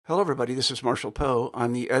Hello, everybody. This is Marshall Poe.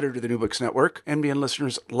 I'm the editor of the New Books Network. NBN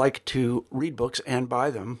listeners like to read books and buy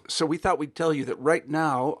them. So we thought we'd tell you that right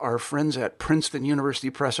now, our friends at Princeton University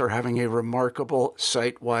Press are having a remarkable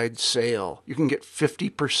site-wide sale. You can get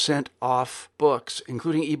 50% off books,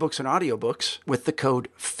 including ebooks and audiobooks, with the code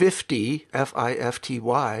 50,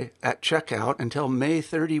 F-I-F-T-Y, at checkout until May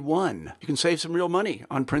 31. You can save some real money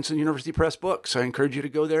on Princeton University Press books. I encourage you to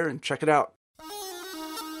go there and check it out.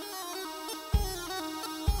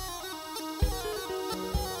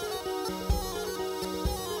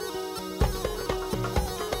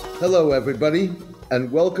 Hello, everybody,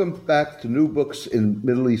 and welcome back to New Books in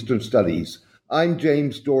Middle Eastern Studies. I'm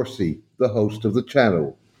James Dorsey, the host of the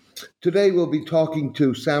channel. Today we'll be talking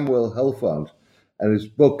to Samuel Helfand and his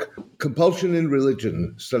book, Compulsion in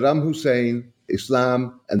Religion, Saddam Hussein,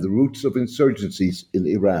 Islam, and the Roots of Insurgencies in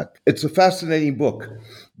Iraq. It's a fascinating book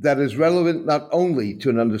that is relevant not only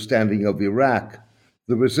to an understanding of Iraq,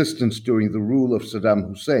 the resistance during the rule of Saddam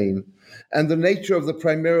Hussein, and the nature of the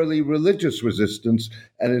primarily religious resistance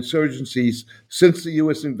and insurgencies since the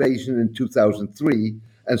U.S. invasion in 2003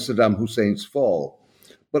 and Saddam Hussein's fall,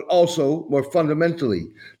 but also, more fundamentally,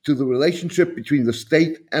 to the relationship between the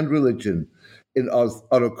state and religion in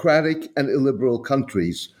autocratic and illiberal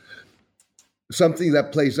countries, something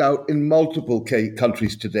that plays out in multiple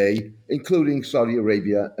countries today, including Saudi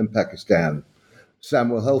Arabia and Pakistan.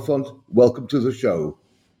 Samuel Helfand, welcome to the show.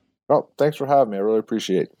 Well, thanks for having me. I really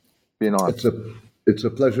appreciate being on. It's a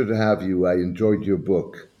pleasure to have you. I enjoyed your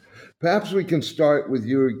book. Perhaps we can start with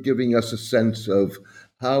you giving us a sense of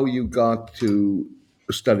how you got to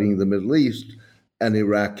studying the Middle East and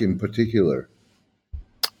Iraq in particular.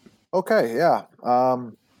 Okay, yeah.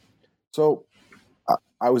 So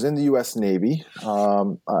I was in the U.S. Navy.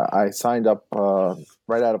 I signed up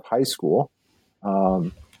right out of high school.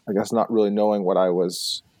 I guess not really knowing what I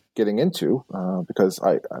was getting into because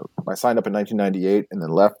I signed up in 1998 and then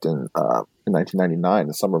left in 1999,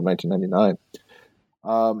 the summer of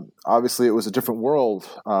 1999. Obviously, it was a different world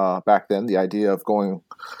back then. The idea of going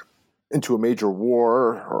into a major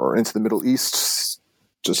war or into the Middle East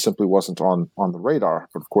just simply wasn't on the radar.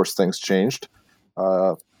 But of course, things changed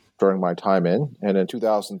during my time in. And in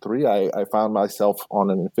 2003, I found myself on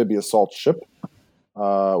an amphibious assault ship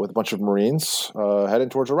with a bunch of Marines heading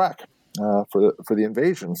towards Iraq for the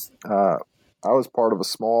invasion. I was part of a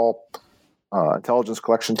small intelligence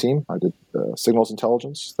collection team. I did signals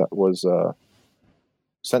intelligence that was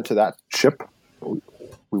sent to that ship.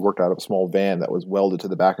 We worked out of a small van that was welded to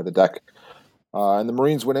the back of the deck. And the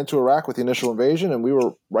Marines went into Iraq with the initial invasion, and we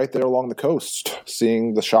were right there along the coast,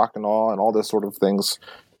 seeing the shock and awe and all this sort of things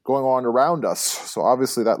going on around us. So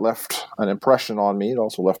obviously that left an impression on me. It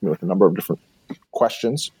also left me with a number of different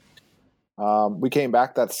questions. We came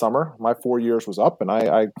back that summer. My 4 years was up, and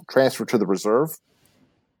I transferred to the reserve,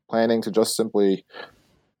 planning to just simply,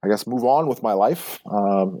 I guess, move on with my life,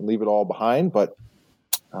 leave it all behind. But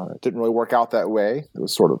it didn't really work out that way. It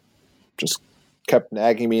was sort of just kept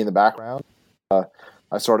nagging me in the background.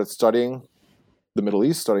 I started studying the Middle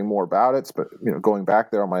East, studying more about it, but going back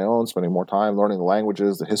there on my own, spending more time learning the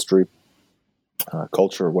languages, the history,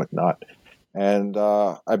 culture, whatnot. And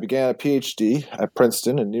I began a PhD at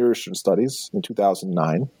Princeton in Near Eastern Studies in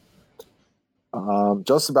 2009.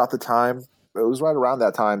 Just about the time, it was right around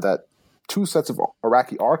that time that two sets of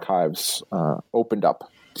Iraqi archives opened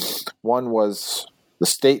up. One was the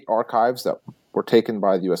state archives that were taken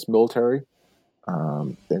by the U.S. military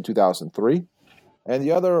in 2003. And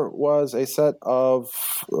the other was a set of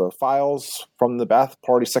files from the Ba'ath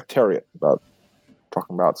Party secretariat,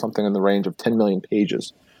 talking about something in the range of 10 million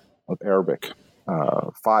pages of Arabic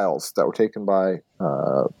files that were taken by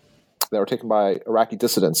Iraqi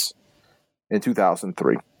dissidents in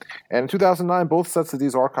 2003. And in 2009, both sets of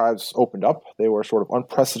these archives opened up. They were a sort of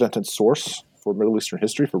unprecedented source for Middle Eastern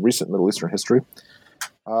history, for recent Middle Eastern history.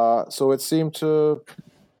 So it seemed to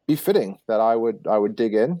be fitting that I would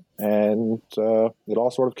dig in, and it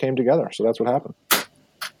all sort of came together. So that's what happened.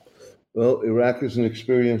 Well, Iraq is an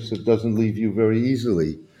experience that doesn't leave you very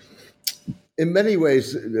easily. In many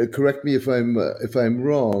ways, correct me if I'm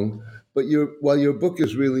wrong, but while your book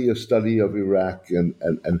is really a study of Iraq and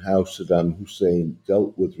how Saddam Hussein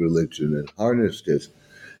dealt with religion and harnessed it,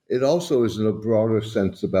 it also is in a broader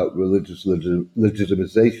sense about religious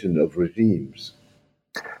legitimization of regimes.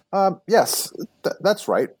 Yes, that's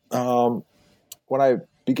right. When I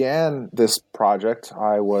began this project,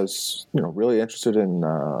 I was really interested in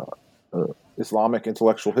Islamic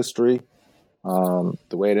intellectual history,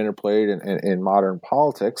 the way it interplayed in modern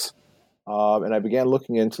politics, and I began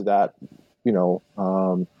looking into that,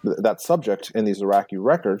 that subject in these Iraqi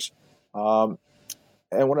records. And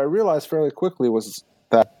what I realized fairly quickly was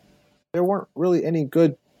that there weren't really any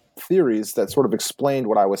good theories that sort of explained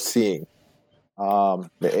what I was seeing in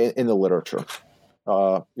the literature.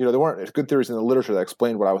 There weren't good theories in the literature that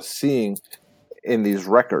explained what I was seeing in these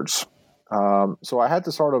records. So I had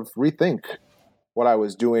to sort of rethink what I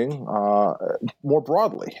was doing more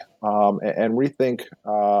broadly, and rethink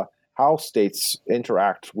how states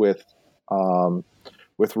interact with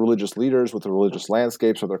religious leaders, with the religious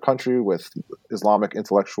landscapes of their country, with Islamic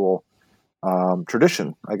intellectual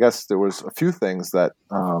tradition. I guess there was a few things that,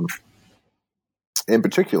 in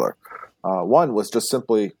particular, one was just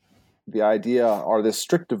simply the idea, or this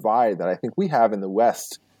strict divide that I think we have in the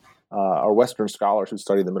West, our Western scholars who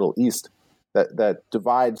study the Middle East, that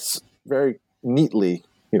divides very neatly,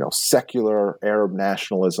 secular Arab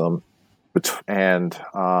nationalism and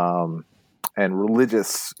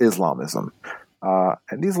religious Islamism,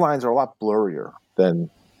 and these lines are a lot blurrier than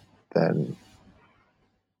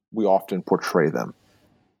we often portray them.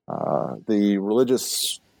 The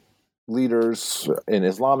religious leaders in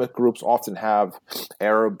Islamic groups often have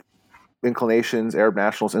Arab inclinations, Arab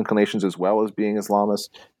nationalist inclinations, as well as being Islamists,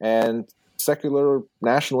 and secular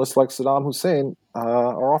nationalists like Saddam Hussein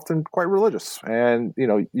are often quite religious and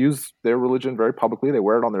use their religion very publicly. They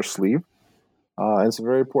wear it on their sleeve, and it's a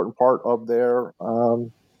very important part of their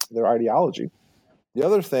ideology. The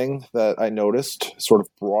other thing that I noticed, sort of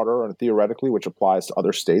broader and theoretically, which applies to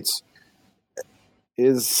other states,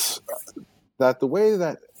 is that the way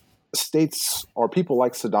that states or people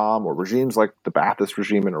like Saddam or regimes like the Ba'athist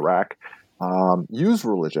regime in Iraq use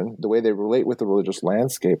religion, the way they relate with the religious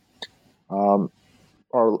landscape,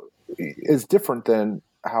 is different than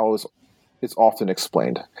how it's often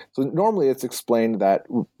explained. So normally it's explained that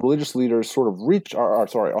religious leaders sort of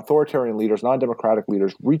authoritarian leaders, non-democratic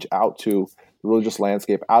leaders reach out to the religious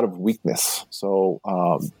landscape out of weakness. So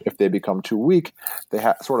if they become too weak, they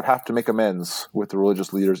sort of have to make amends with the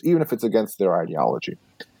religious leaders, even if it's against their ideology.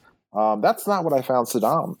 That's not what I found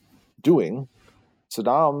Saddam doing.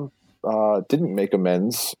 Saddam didn't make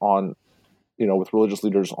amends with religious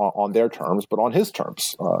leaders on their terms, but on his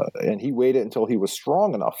terms. And he waited until he was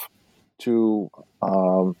strong enough to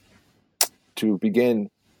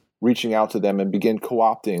begin reaching out to them and begin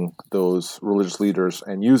co-opting those religious leaders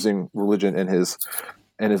and using religion in his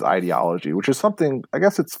ideology, which is something, I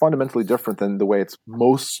guess it's fundamentally different than the way it's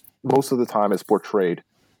most of the time is portrayed,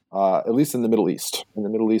 at least in the Middle East. In the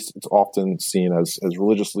Middle East, it's often seen as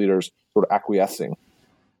religious leaders sort of acquiescing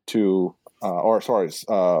to,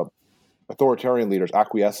 authoritarian leaders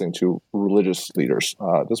acquiescing to religious leaders.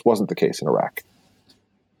 This wasn't the case in Iraq.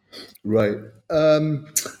 Right.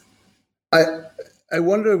 I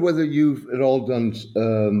wonder whether you've at all done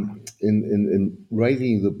in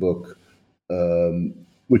writing the book,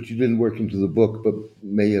 which you didn't work into the book, but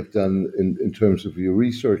may have done in terms of your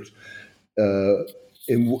research.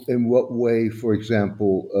 In what way, for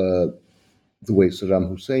example, the way Saddam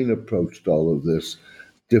Hussein approached all of this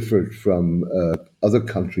differed from other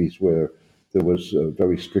countries where there was a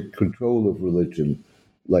very strict control of religion,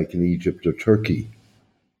 like in Egypt or Turkey?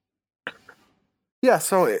 Yeah,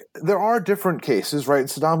 so there are different cases, right?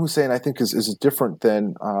 Saddam Hussein, I think, is different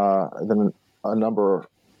than a number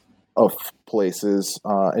of places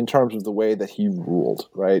in terms of the way that he ruled,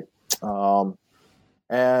 right?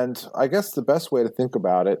 And I guess the best way to think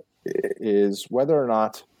about it is whether or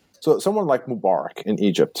not, so someone like Mubarak in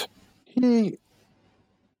Egypt, he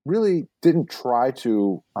really didn't try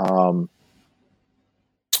to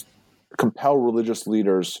compel religious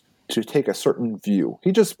leaders to take a certain view.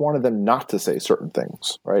 He just wanted them not to say certain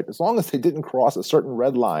things, right? As long as they didn't cross a certain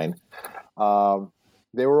red line,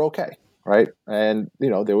 they were okay, right? And,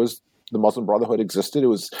 there was the Muslim Brotherhood existed. It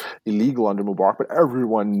was illegal under Mubarak, but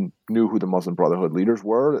everyone knew who the Muslim Brotherhood leaders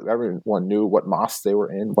were. Everyone knew what mosques they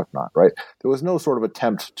were in, whatnot, right? There was no sort of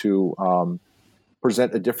attempt to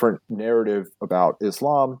present a different narrative about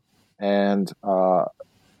Islam and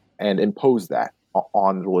impose that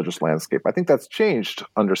on the religious landscape. I think that's changed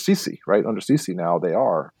under Sisi, right? Under Sisi now they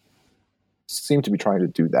seem to be trying to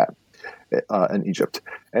do that in Egypt.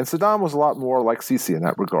 And Saddam was a lot more like Sisi in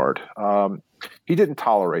that regard. He didn't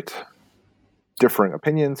tolerate differing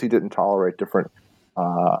opinions. He didn't tolerate different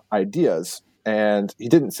ideas. And he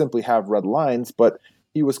didn't simply have red lines, but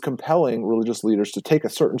he was compelling religious leaders to take a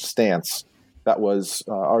certain stance that was,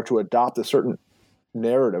 or to adopt a certain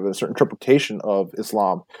narrative, a certain interpretation of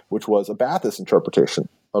Islam, which was a Ba'athist interpretation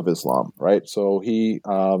of Islam, right? So he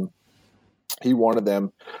wanted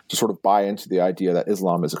them to sort of buy into the idea that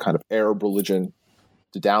Islam is a kind of Arab religion,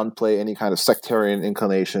 to downplay any kind of sectarian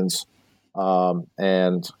inclinations,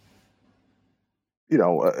 and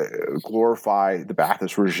glorify the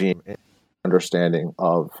Ba'athist regime understanding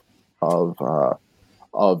of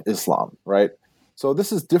of Islam, right? So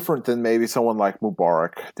this is different than maybe someone like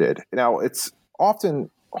Mubarak did. Now, it's often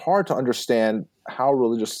hard to understand how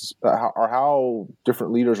religious or how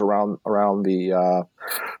different leaders around the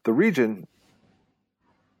region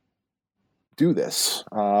do this,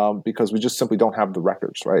 because we just simply don't have the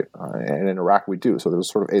records, right? And in Iraq we do. So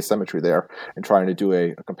there's sort of asymmetry there in trying to do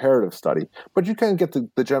a comparative study. But you can get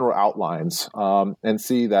the general outlines and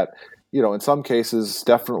see that, in some cases,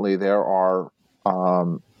 definitely there are,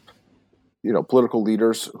 political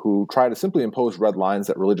leaders who try to simply impose red lines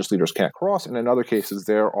that religious leaders can't cross. And in other cases,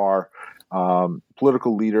 there are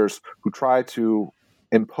political leaders who try to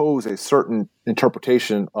impose a certain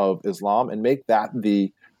interpretation of Islam and make that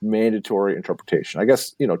the mandatory interpretation. I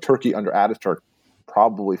guess, Turkey under Ataturk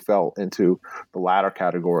probably fell into the latter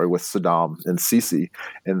category with Saddam and Sisi,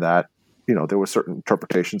 in that, there were certain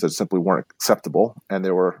interpretations that simply weren't acceptable, and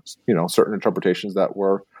there were, certain interpretations that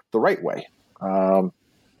were the right way.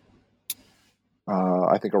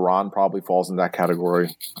 I think Iran probably falls in that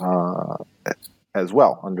category as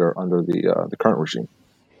well under the current regime.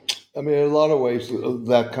 I mean, in a lot of ways,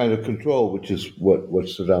 that kind of control, which is what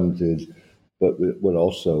Saddam did, but what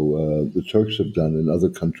also the Turks have done and other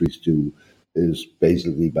countries do, is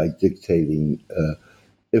basically by dictating,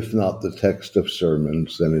 if not the text of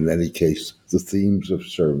sermons, then in any case the themes of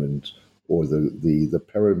sermons, or the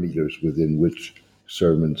parameters within which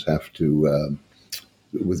sermons have to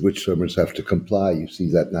comply. You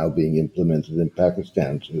see that now being implemented in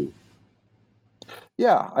Pakistan too.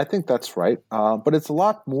 Yeah, I think that's right. But it's a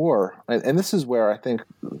lot more, and this is where I think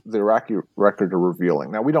the Iraqi record are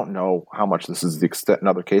revealing. Now, we don't know how much this is the extent in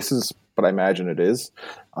other cases, but I imagine it is.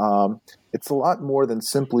 It's a lot more than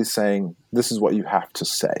simply saying, this is what you have to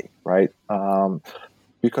say, right?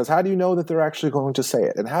 Because how do you know that they're actually going to say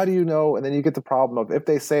it? And how do you know, and then you get the problem of, if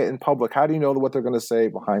they say it in public, how do you know what they're going to say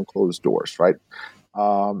behind closed doors, right?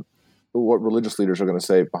 What religious leaders are going to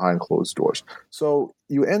say behind closed doors. So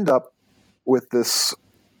you end up with this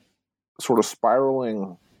sort of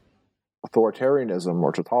spiraling authoritarianism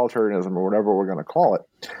or totalitarianism or whatever we're going to call it,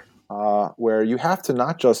 where you have to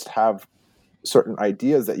not just have certain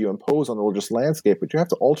ideas that you impose on the religious landscape, but you have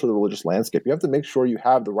to alter the religious landscape. You have to make sure you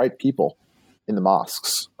have the right people in the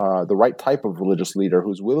mosques, the right type of religious leader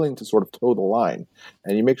who's willing to sort of toe the line,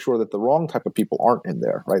 and you make sure that the wrong type of people aren't in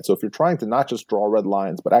there, right? So if you're trying to not just draw red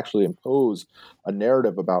lines, but actually impose a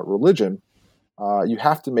narrative about religion, you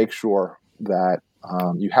have to make sure that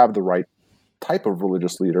you have the right type of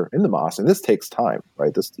religious leader in the mosque, and this takes time,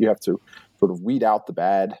 right? You have to sort of weed out the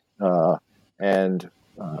bad and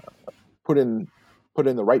put in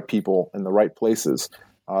the right people in the right places,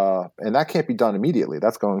 and that can't be done immediately.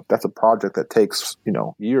 That's a project that takes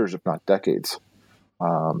years, if not decades,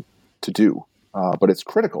 to do. But it's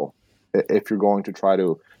critical if you're going to try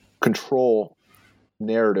to control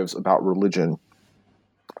narratives about religion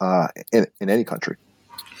in any country.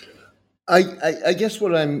 I guess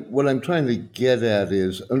what I'm trying to get at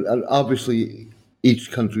is, obviously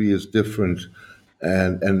each country is different,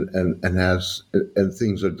 and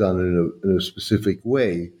things are done in a specific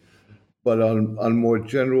way, but on more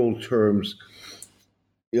general terms,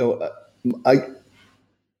 a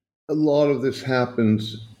lot of this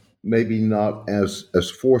happens maybe not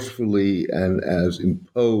as forcefully and as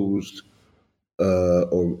imposed,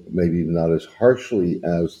 or maybe not as harshly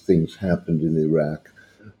as things happened in Iraq,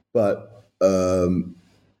 but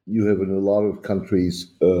you have in a lot of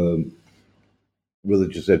countries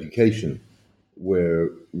religious education, where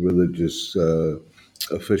religious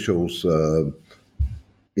officials,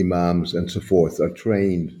 imams, and so forth are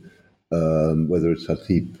trained, whether it's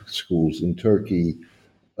Hatib schools in Turkey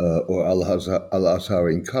or Al-Azhar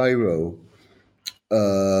in Cairo.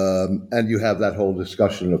 And you have that whole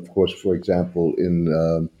discussion, of course, for example,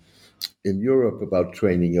 in Europe about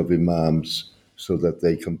training of imams so that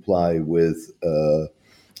they comply with a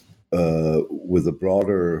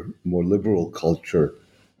broader, more liberal culture.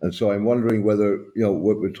 And so I'm wondering whether,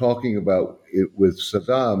 what we're talking about with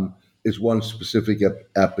Saddam is one specific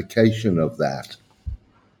application of that.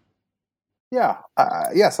 Yeah,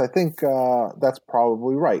 yes, I think that's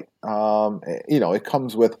probably right. It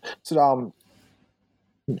comes with Saddam,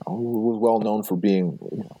 who was well known for being,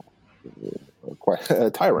 quite a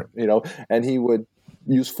tyrant, and he would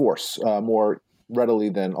use force more readily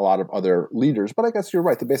than a lot of other leaders. But I guess you're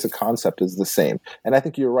right. The basic concept is the same. And I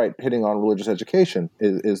think you're right. Hitting on religious education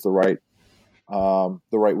is the right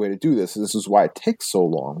way to do this. This is why it takes so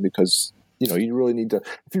long, because, you really need to,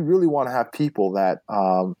 if you really want to have people that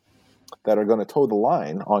are going to toe the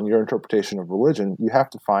line on your interpretation of religion, you have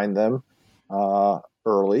to find them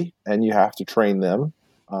early, and you have to train them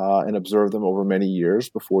and observe them over many years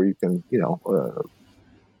before you can,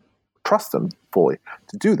 trust them fully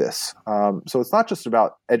to do this. So it's not just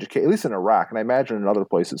about education, at least in Iraq, and I imagine in other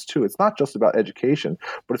places too. It's not just about education,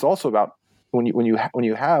 but it's also about when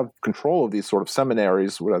you have control of these sort of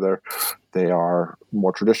seminaries, whether they are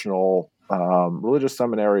more traditional religious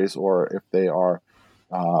seminaries or if they are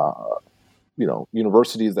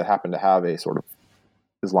universities that happen to have a sort of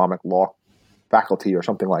Islamic law faculty or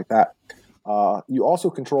something like that. You also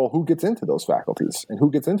control who gets into those faculties and who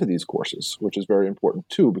gets into these courses, which is very important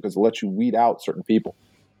too, because it lets you weed out certain people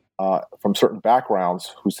from certain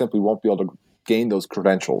backgrounds who simply won't be able to gain those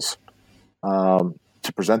credentials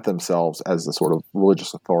to present themselves as the sort of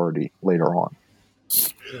religious authority later on.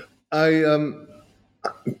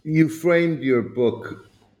 You framed your book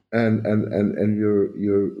and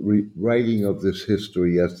your writing of this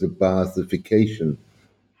history as the Baathification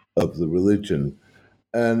of the religion.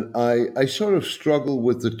 And I sort of struggle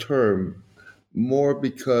with the term more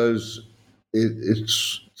because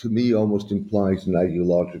it's to me almost implies an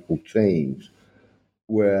ideological change,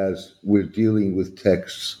 whereas we're dealing with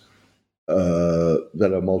texts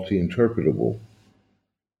that are multi-interpretable.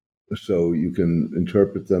 So you can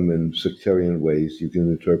interpret them in sectarian ways, you can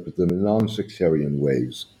interpret them in non-sectarian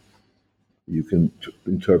ways, you can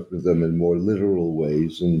interpret them in more literal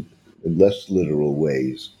ways and in less literal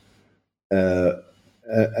ways.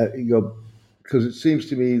 Because it seems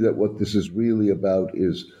to me that what this is really about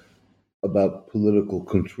is about political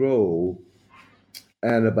control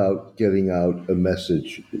and about getting out a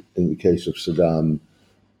message, in the case of Saddam,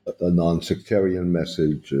 a non-sectarian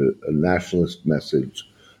message, a nationalist message,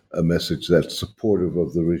 a message that's supportive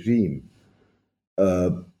of the regime.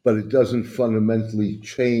 But it doesn't fundamentally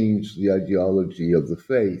change the ideology of the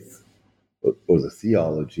faith or the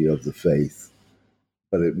theology of the faith,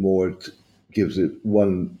 but it more gives it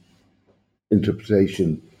one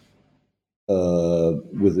interpretation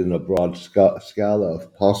within a broad scala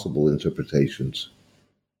of possible interpretations.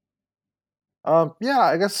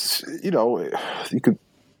 I guess, you could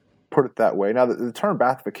put it that way. Now, the term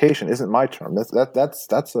Baathification isn't my term. That's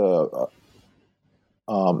a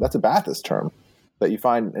Baathist term that you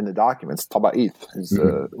find in the documents. Tabaith is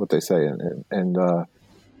what they say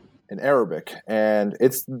in Arabic, and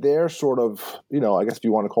it's their sort of, I guess if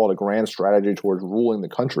you want to call it a grand strategy towards ruling the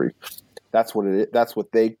country. That's what it is. That's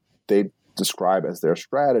what they describe as their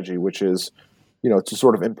strategy, which is, to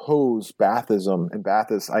sort of impose Baathism and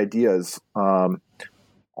Baathist ideas on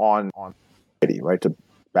society, right? To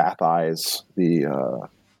Baathize the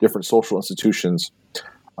different social institutions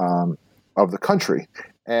of the country.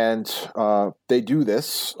 And they do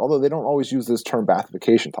this, although they don't always use this term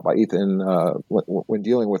Baathification, Tabaith, when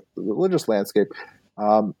dealing with the religious landscape.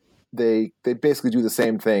 They basically do the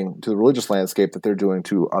same thing to the religious landscape that they're doing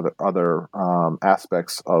to other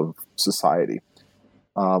aspects of society,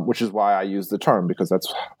 which is why I use the term, because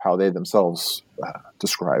that's how they themselves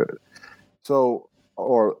describe it. So,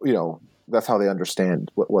 that's how they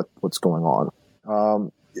understand what's going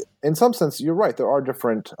on. In some sense, you're right. There are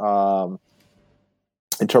different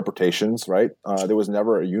interpretations, right? There was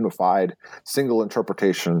never a unified single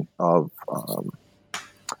interpretation of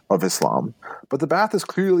Islam, but the Baathists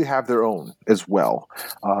clearly have their own as well,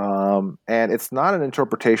 and it's not an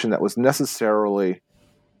interpretation that was necessarily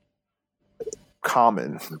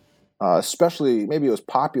common, especially maybe it was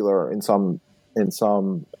popular in some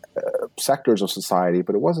sectors of society,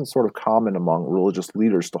 but it wasn't sort of common among religious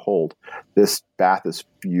leaders to hold this Baathist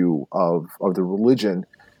view of the religion,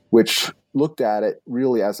 which looked at it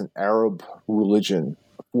really as an Arab religion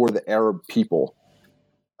for the Arab people,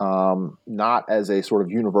 not as a sort of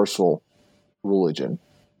universal religion.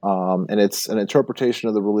 And it's an interpretation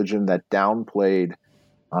of the religion that downplayed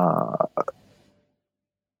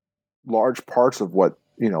large parts of what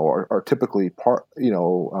are typically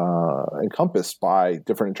encompassed by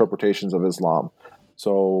different interpretations of Islam.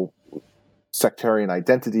 So sectarian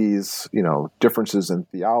identities, differences in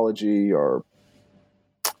theology or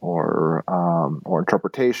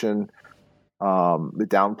interpretation. It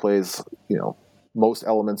downplays, most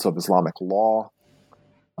elements of Islamic law.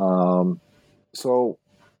 So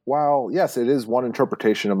while yes, it is one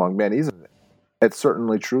interpretation among many, it's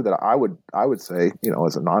certainly true that I would say,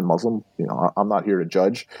 as a non-Muslim, I'm not here to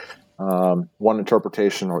judge one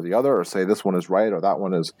interpretation or the other, or say this one is right or that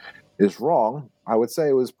one is wrong. I would say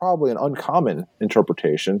it was probably an uncommon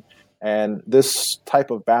interpretation, and this type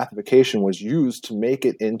of Baathification was used to make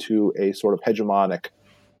it into a sort of hegemonic,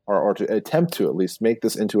 or to attempt to at least make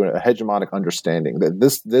this into a hegemonic understanding, that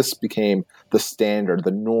this became the standard, the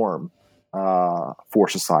norm for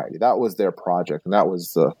society. That was their project, and that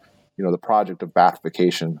was the project of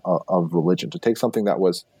Baathification of religion, to take something that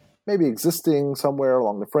was maybe existing somewhere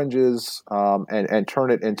along the fringes, and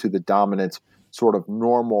turn it into the dominant sort of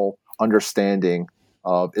normal understanding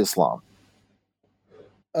of Islam.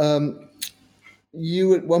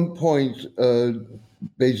 You at one point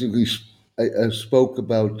basically spoke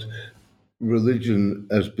about religion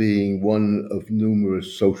as being one of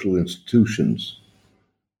numerous social institutions,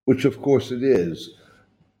 which of course it is.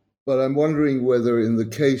 But I'm wondering whether, in the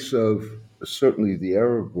case of certainly the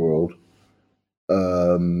Arab world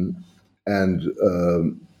and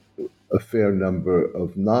a fair number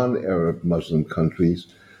of non-Arab Muslim countries,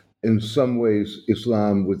 in some ways,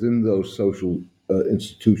 Islam within those social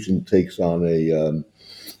institutions takes on a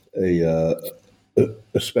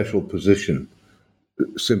special position,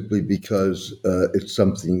 simply because it's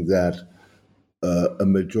something that a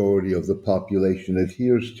majority of the population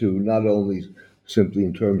adheres to, not only simply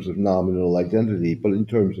in terms of nominal identity, but in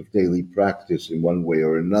terms of daily practice in one way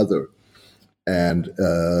or another. And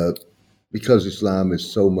because Islam is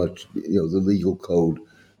so much, the legal code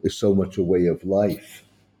is so much a way of life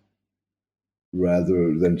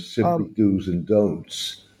rather than simply do's and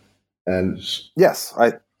don'ts. And yes,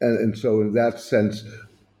 and so in that sense,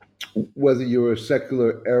 whether you're a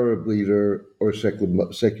secular Arab leader or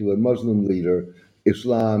secular Muslim leader,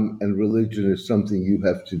 Islam and religion is something you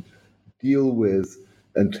have to deal with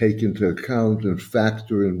and take into account and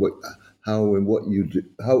factor in how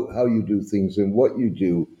you do things and what you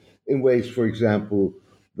do in ways, for example,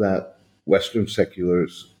 that Western secular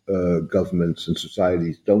governments and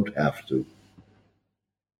societies don't have to.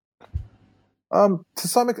 To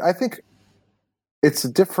some extent, I think it's a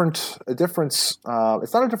difference. It's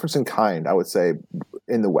not a difference in kind, I would say,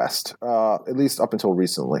 in the West, at least up until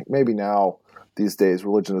recently. Maybe now, these days,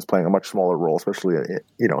 religion is playing a much smaller role, especially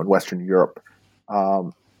in Western Europe.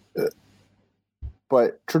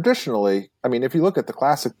 But traditionally, I mean, if you look at the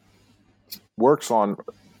classic works on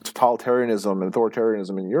totalitarianism and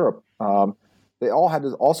authoritarianism in Europe, they all had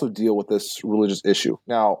to also deal with this religious issue.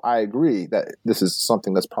 Now, I agree that this is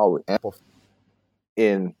something that's probably amplified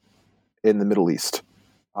in the Middle East.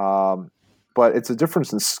 But it's a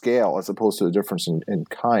difference in scale as opposed to a difference in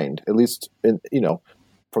kind, at least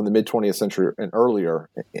from the mid-20th century and earlier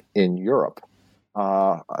in Europe.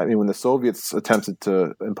 I mean, when the Soviets attempted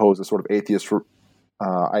to impose a sort of atheist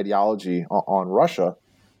ideology on Russia,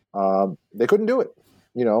 they couldn't do it.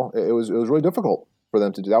 It was really difficult for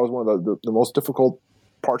them to do. That was one of the most difficult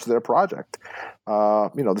parts of their project.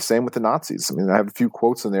 The same with the Nazis. I mean, I have a few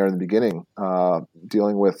quotes in there in the beginning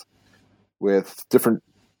dealing with different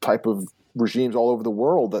type of regimes all over the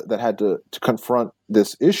world that had to confront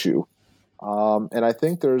this issue. And I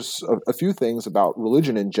think there's a few things about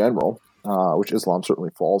religion in general, which Islam certainly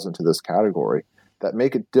falls into this category, that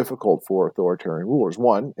make it difficult for authoritarian rulers.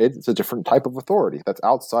 One, it's a different type of authority that's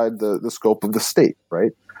outside the scope of the state,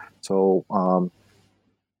 right? So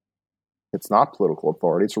it's not political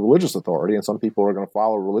authority, it's a religious authority, and some people are going to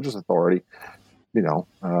follow religious authority,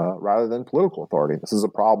 rather than political authority. This is a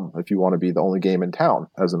problem if you want to be the only game in town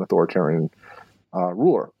as an authoritarian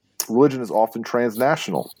ruler. Religion is often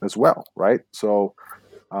transnational as well, right? So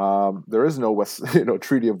there is no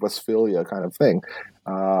Treaty of Westphalia kind of thing,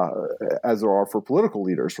 as there are for political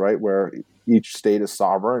leaders, right? Where each state is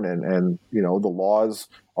sovereign and the laws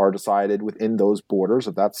are decided within those borders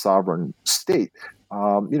of that sovereign state.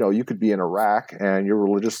 You could be in Iraq and your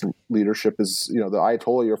religious leadership is, the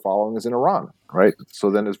Ayatollah you're following is in Iran, right? So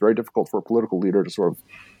then it's very difficult for a political leader to sort of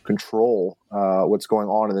control what's going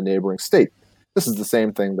on in the neighboring state. This is the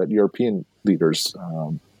same thing that European leaders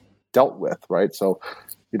dealt with, right? So,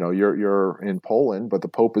 you're in Poland, but the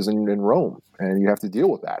Pope is in Rome, and you have to deal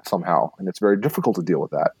with that somehow. And it's very difficult to deal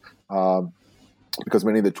with that because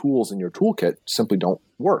many of the tools in your toolkit simply don't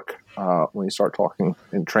work when you start talking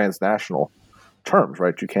in transnational terms,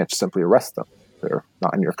 right? You can't simply arrest them. They're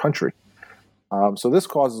not in your country. So this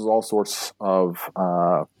causes all sorts of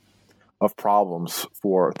problems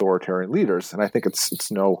for authoritarian leaders. And I think it's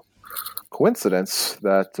no coincidence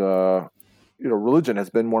that religion has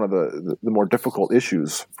been one of the more difficult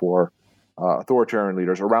issues for authoritarian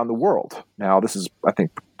leaders around the world. Now, this is, I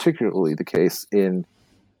think, particularly the case in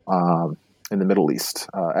the Middle East,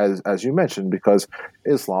 as you mentioned, because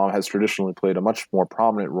Islam has traditionally played a much more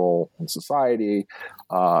prominent role in society,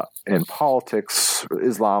 in politics.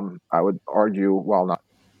 Islam, I would argue, while not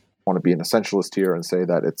want to be an essentialist here and say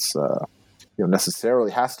that it's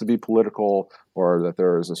necessarily has to be political, or that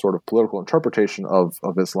there is a sort of political interpretation of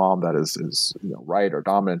Islam that is right or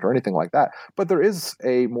dominant or anything like that. But there is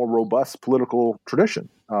a more robust political tradition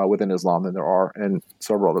within Islam than there are in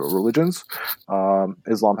several other religions.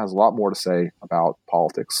 Islam has a lot more to say about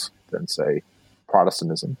politics than, say,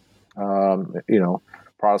 Protestantism.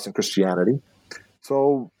 Protestant Christianity.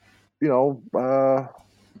 So,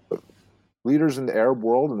 leaders in the Arab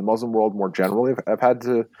world and the Muslim world more generally have had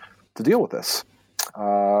to deal with this.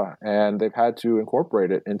 And they've had to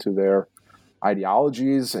incorporate it into their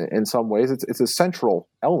ideologies in some ways. It's a central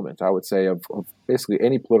element, I would say, of basically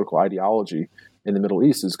any political ideology in the Middle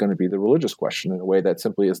East is going to be the religious question in a way that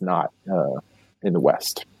simply is not in the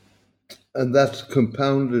West. And that's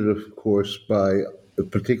compounded, of course, by,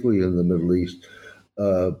 particularly in the Middle East,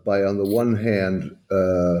 by, on the one hand,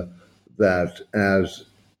 that as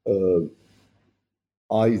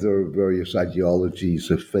either various ideologies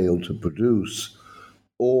have failed to produce,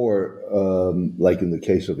 or, like in the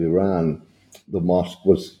case of Iran, the mosque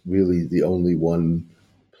was really the only one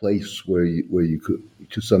place where you could,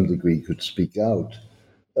 to some degree, could speak out,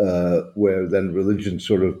 where then religion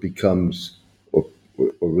sort of becomes, or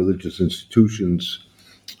religious institutions,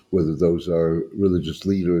 whether those are religious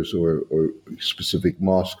leaders or specific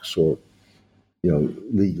mosques or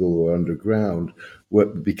legal or underground,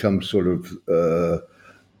 what becomes sort of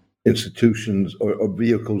institutions or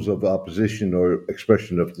vehicles of opposition or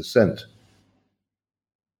expression of dissent.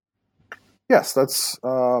 Yes, that's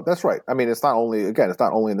right. I mean, it's not only in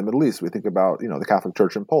the Middle East. We think about the Catholic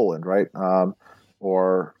Church in Poland, right?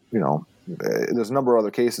 There's a number of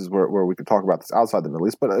other cases where we could talk about this outside the Middle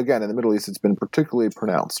East. But again, in the Middle East, it's been particularly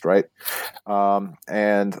pronounced, right?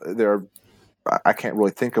 And I can't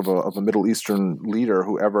really think of a Middle Eastern leader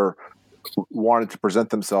who ever wanted to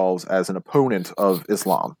present themselves as an opponent of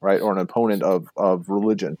Islam, right, or an opponent of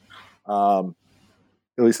religion, at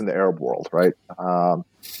least in the Arab world, right?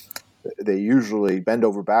 They usually bend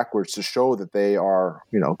over backwards to show that they are,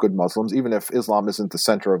 good Muslims, even if Islam isn't the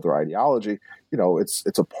center of their ideology.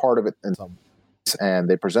 It's a part of it in some ways, and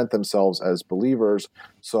they present themselves as believers.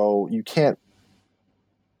 So you can't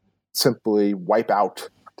simply wipe out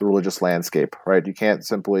the religious landscape, right? You can't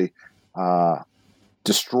simply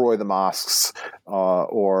destroy the mosques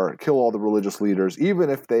or kill all the religious leaders, even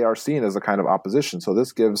if they are seen as a kind of opposition. So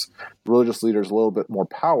this gives religious leaders a little bit more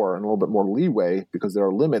power and a little bit more leeway, because there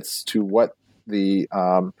are limits to what the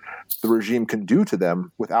regime can do to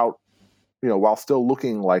them without, while still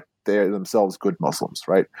looking like they're themselves good Muslims,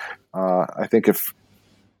 right? I think if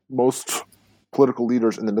most political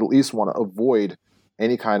leaders in the Middle East want to avoid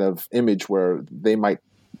any kind of image where they might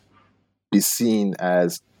be seen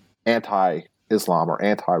as anti-Islam or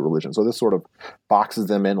anti-religion. So this sort of boxes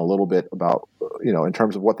them in a little bit about, in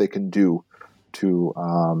terms of what they can do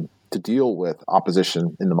to deal with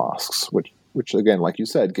opposition in the mosques, which again, like you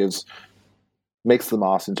said, makes the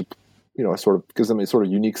mosque into, gives them a sort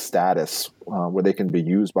of unique status where they can be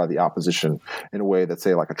used by the opposition in a way that,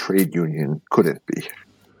 say, like a trade union couldn't be.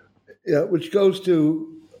 Yeah, which goes to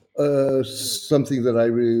something that I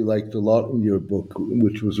really liked a lot in your book,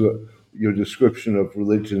 which was your description of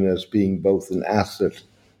religion as being both an asset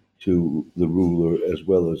to the ruler as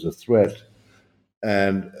well as a threat.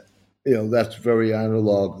 And, that's very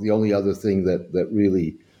analog. The only other thing that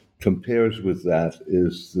really compares with that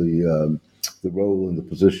is the role and the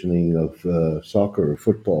positioning of soccer or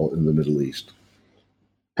football in the Middle East,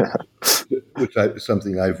 which is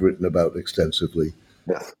something I've written about extensively.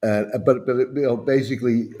 Yes. But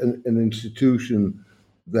basically an institution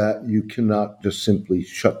that you cannot just simply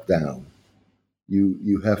shut down.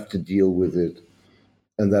 You have to deal with it,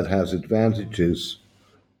 and that has advantages,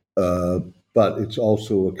 but it's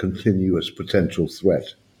also a continuous potential threat.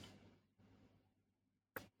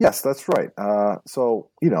 Yes, that's right. So,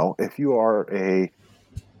 if you are a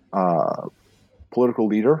political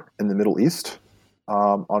leader in the Middle East,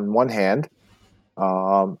 on one hand,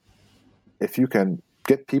 if you can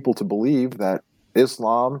get people to believe that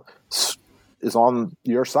Islam is on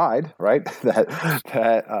your side, right? that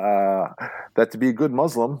to be a good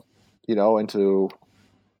Muslim, and to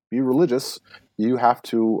be religious, you have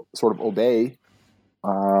to sort of obey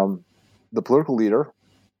the political leader,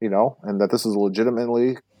 and that this is a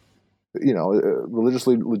legitimately,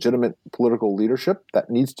 religiously legitimate political leadership that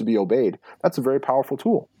needs to be obeyed. That's a very powerful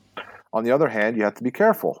tool. On the other hand, you have to be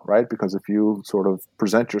careful, right? Because if you sort of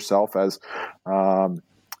present yourself as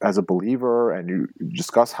a believer, and you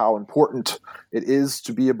discuss how important it is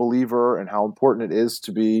to be a believer and how important it is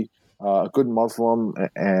to be a good Muslim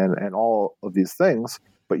and all of these things,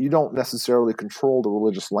 but you don't necessarily control the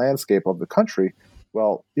religious landscape of the country,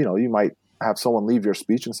 well, you might have someone leave your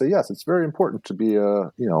speech and say, yes, it's very important to be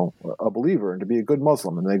a believer and to be a good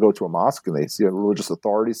Muslim. And they go to a mosque and they see a religious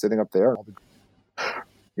authority sitting up there,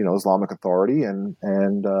 Islamic authority, and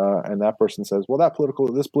that person says, well,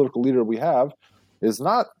 this political leader we have is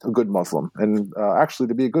not a good Muslim. And actually,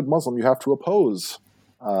 to be a good Muslim, you have to oppose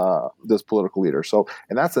this political leader. So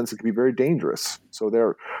in that sense, it can be very dangerous. So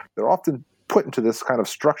they're often put into this kind of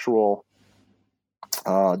structural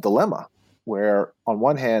dilemma where on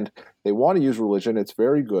one hand, they want to use religion. It's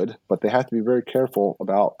very good, but they have to be very careful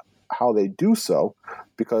about how they do so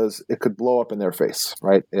because it could blow up in their face,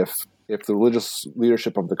 right? If the religious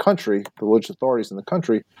leadership of the country, the religious authorities in the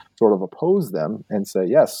country, sort of oppose them and say,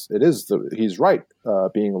 yes, it is he's right.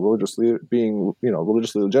 Being religiously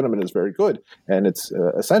legitimate is very good and it's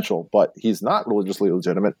essential, but he's not religiously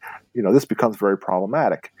legitimate. This becomes very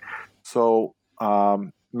problematic. So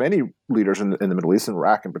many leaders in the Middle East, in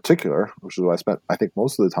Iraq in particular, which is what I spent, I think,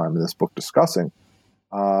 most of the time in this book discussing,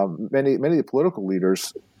 many of the political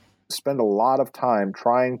leaders spend a lot of time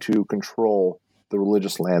trying to control the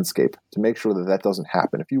religious landscape to make sure that doesn't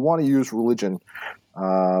happen. If you want to use religion,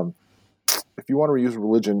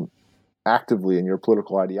 actively in your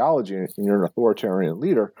political ideology and you're an authoritarian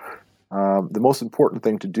leader, the most important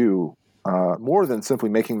thing to do, more than simply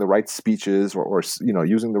making the right speeches or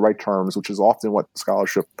using the right terms, which is often what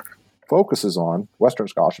scholarship focuses on, Western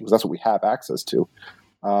scholarship, because that's what we have access to.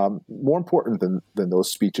 More important than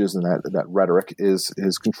those speeches and that rhetoric is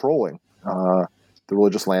controlling the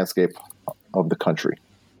religious landscape of the country.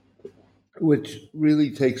 Which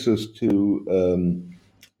really takes us to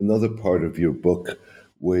another part of your book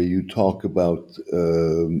where you talk about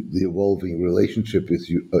the evolving relationship, if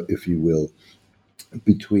you will,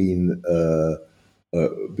 between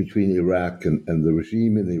Iraq and the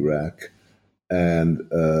regime in Iraq and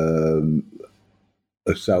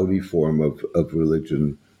a Saudi form of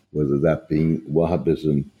religion, whether that being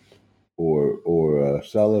Wahhabism or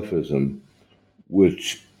Salafism,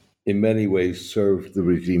 which in many ways served the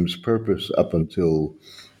regime's purpose up until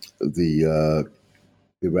the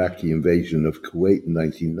Iraqi invasion of Kuwait in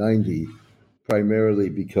 1990, primarily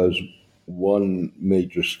because one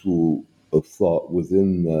major school of thought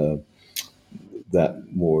within that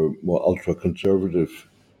more ultra-conservative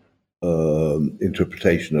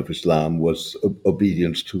interpretation of Islam was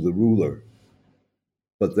obedience to the ruler.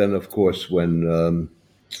 But then, of course, when the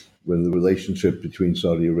relationship between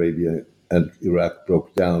Saudi Arabia and Iraq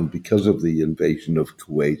broke down because of the invasion of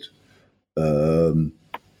Kuwait,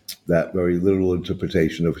 that very literal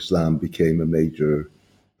interpretation of Islam became a major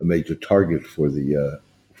target for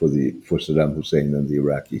Saddam Hussein and the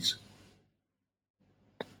Iraqis.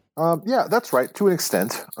 Yeah, that's right, to an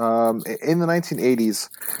extent. In the 1980s,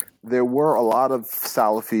 there were a lot of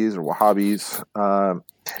Salafis or Wahhabis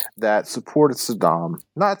that supported Saddam,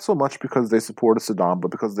 not so much because they supported Saddam,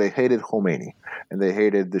 but because they hated Khomeini and they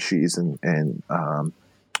hated the Shias in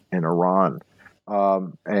Iran.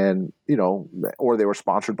 Or they were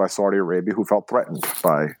sponsored by Saudi Arabia, who felt threatened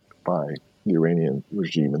by the Iranian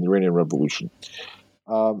regime and the Iranian Revolution.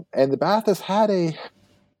 And the Ba'athists had an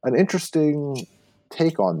interesting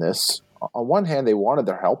take on this. On one hand, they wanted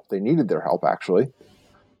their help; they needed their help, actually,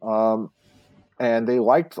 and they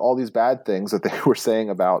liked all these bad things that they were saying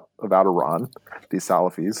about Iran, these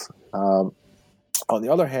Salafis. On the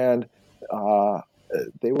other hand,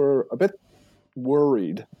 they were a bit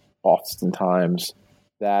worried, oftentimes,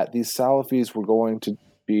 that these Salafis were going to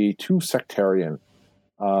be too sectarian,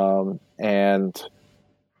 and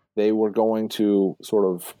they were going to sort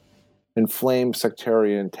of inflame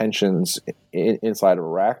sectarian tensions inside of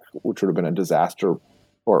Iraq, which would have been a disaster,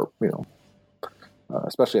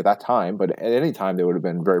 especially at that time. But at any time, they would have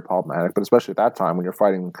been very problematic. But especially at that time, when you're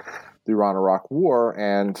fighting the Iran-Iraq war,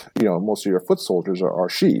 and most of your foot soldiers are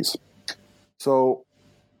Shias, so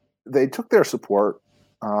they took their support.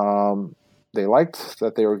 They liked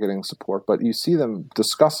that they were getting support, but you see them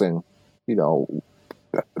discussing,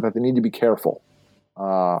 that they need to be careful.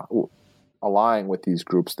 Allying with these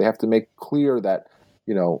groups, they have to make clear that,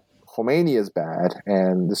 Khomeini is bad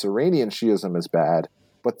and this Iranian Shiism is bad,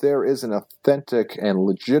 but there is an authentic and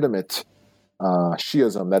legitimate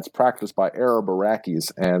Shiism that's practiced by Arab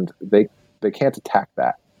Iraqis, and they can't attack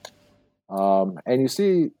that. And you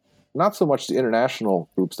see not so much the international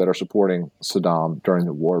groups that are supporting Saddam during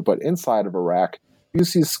the war, but inside of Iraq, you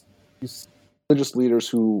see religious leaders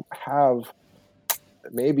who have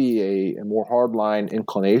maybe a more hardline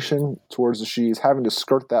inclination towards the Shias, having to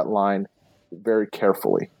skirt that line very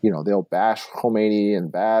carefully. They'll bash Khomeini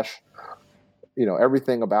and bash,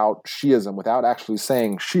 everything about Shiism without actually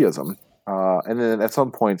saying Shiism. And then at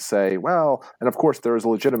some point say, well, and of course there is a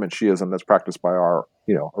legitimate Shiism that's practiced by our,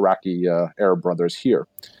 Iraqi Arab brothers here.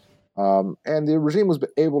 And the regime was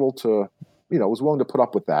able to, was willing to put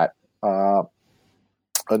up with that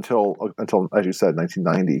until, as you said,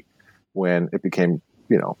 1990, when it became,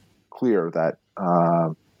 clear that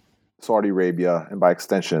Saudi Arabia, and by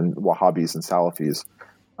extension, Wahhabis and Salafis,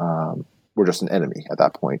 were just an enemy at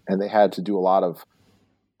that point, and they had to do a lot of,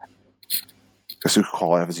 I guess you could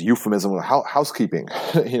call it as a euphemism, housekeeping,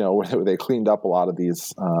 where they cleaned up a lot of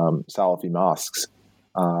these Salafi mosques,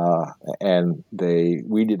 and they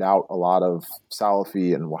weeded out a lot of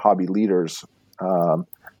Salafi and Wahhabi leaders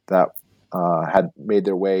that had made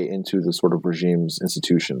their way into the sort of regime's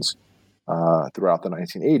institutions throughout the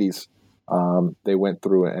 1980s. They went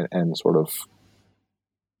through and sort of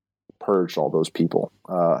purged all those people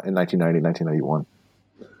in 1990, 1991.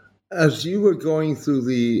 As you were going through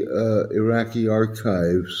the Iraqi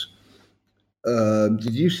archives,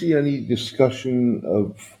 did you see any discussion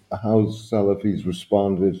of how Salafis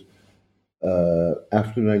responded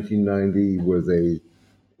after 1990?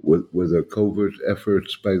 Were there covert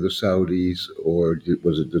efforts by the Saudis, or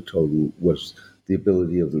was the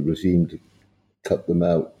ability of the regime to cut them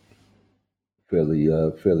out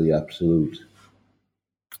fairly absolute?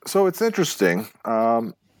 So it's interesting.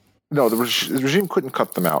 No, the regime couldn't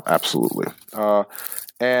cut them out, absolutely.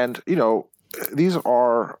 And these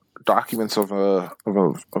are documents of a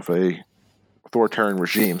authoritarian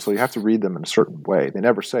regime, so you have to read them in a certain way. They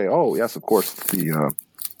never say, "Oh, yes, of course, the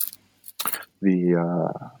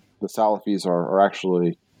Salafis are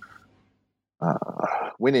actually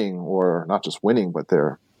winning, or not just winning, but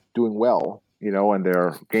they're doing well, and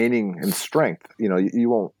they're gaining in strength."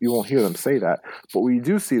 You won't hear them say that. But what you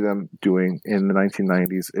do see them doing in the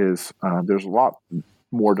 1990s is there's a lot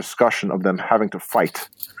more discussion of them having to fight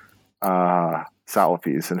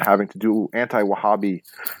Salafis and having to do anti-Wahhabi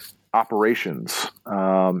operations.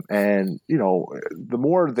 And the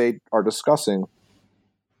more they are discussing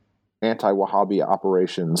anti-Wahhabi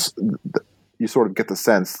operations, you sort of get the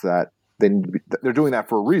sense that they're doing that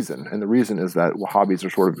for a reason, and the reason is that Wahhabis are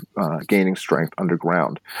sort of gaining strength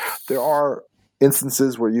underground. There are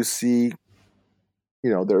instances where you see,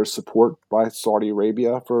 there's support by Saudi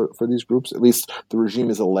Arabia for these groups. At least the regime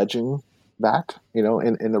is alleging that, in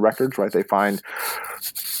the records, right? They find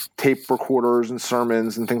tape recorders and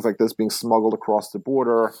sermons and things like this being smuggled across the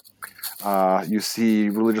border. You see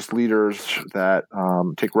religious leaders that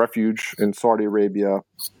take refuge in Saudi Arabia.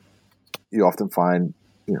 You often find,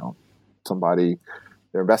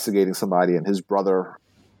 they're investigating somebody, and his brother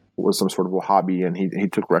was some sort of Wahhabi, and he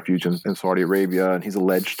took refuge in Saudi Arabia, and he's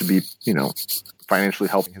alleged to be, financially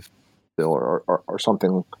helping his bill or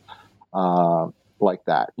something like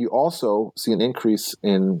that. You also see an increase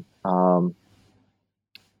in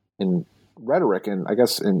rhetoric, and I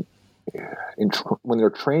guess when they're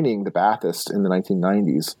training the Baathists in the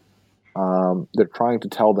 1990s, they're trying to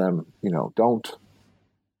tell them,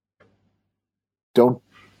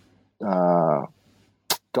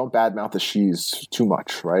 don't badmouth the Shias too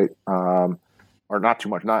much, right? Or not too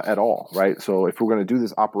much, not at all, right? So if we're going to do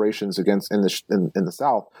these operations against in the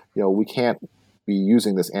South, we can't be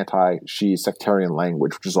using this anti-Shia sectarian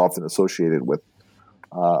language, which is often associated with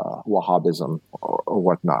Wahhabism or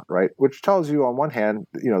whatnot, right? Which tells you, on one hand,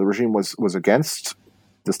 the regime was against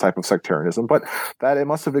this type of sectarianism, but that it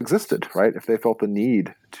must have existed, right? If they felt the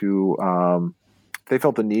need to,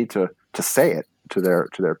 to say it to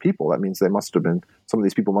their people, that means some of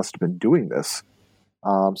these people must have been doing this.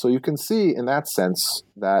 So you can see in that sense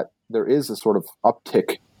that there is a sort of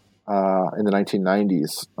uptick in the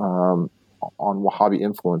 1990s on Wahhabi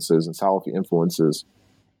influences and Salafi influences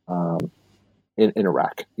in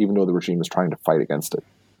Iraq, even though the regime is trying to fight against it.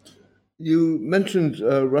 You mentioned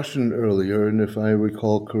Russian earlier, and if I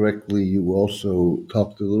recall correctly, you also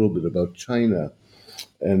talked a little bit about China,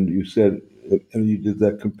 and you said, and you did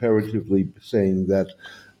that comparatively, saying that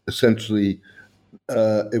essentially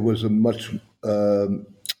it was a much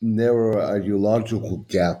narrower ideological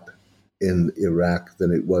gap in Iraq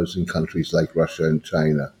than it was in countries like Russia and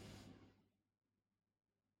China.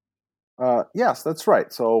 Yes, that's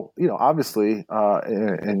right. So, obviously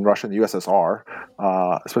in Russia and the USSR,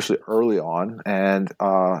 especially early on, and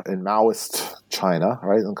in Maoist China,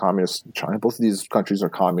 right, in communist China, both of these countries are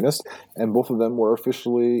communist, and both of them were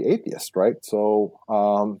officially atheist, right? So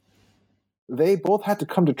they both had to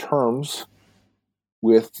come to terms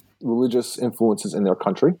with religious influences in their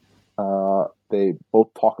country. They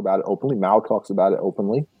both talk about it openly. Mao talks about it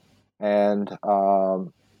openly, and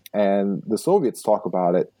the Soviets talk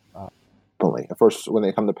about it openly. At first, when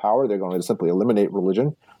they come to power, they're going to simply eliminate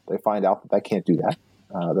religion. They find out that can't do that.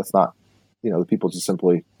 That's not, the people just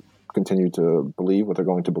simply continue to believe what they're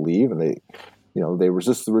going to believe, and they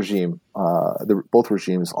resist the regime, both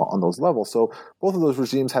regimes on those levels. So both of those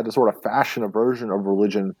regimes had to sort of fashion a version of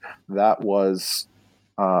religion that was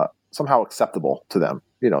somehow acceptable to them.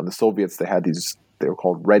 The Soviets, they were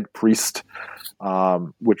called Red Priest,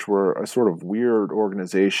 which were a sort of weird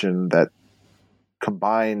organization that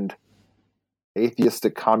combined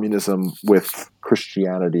atheistic communism with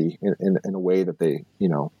Christianity in a way that they,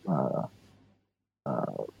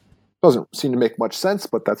 doesn't seem to make much sense,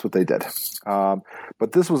 but that's what they did.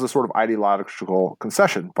 But this was a sort of ideological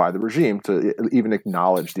concession by the regime to even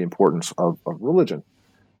acknowledge the importance of religion.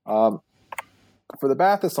 For the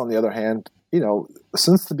Baathists, on the other hand,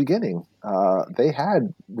 since the beginning, they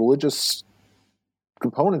had religious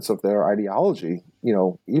components of their ideology.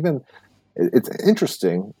 Even it's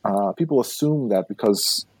interesting. People assume that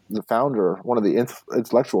because the founder, one of the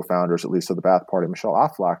intellectual founders, at least of the Ba'ath Party, Michel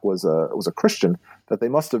Aflaq, was a Christian, that they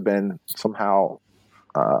must have been somehow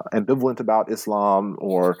ambivalent about Islam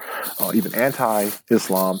or even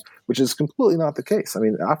anti-Islam, which is completely not the case. I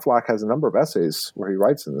mean, Aflaq has a number of essays where he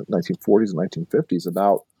writes in the 1940s and 1950s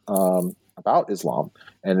about Islam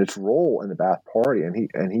and its role in the Ba'ath Party,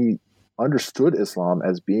 and he understood Islam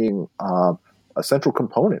as being a central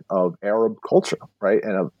component of Arab culture, right,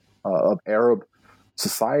 and of Arab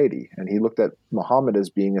society. And he looked at Muhammad as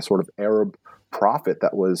being a sort of Arab prophet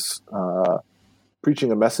that was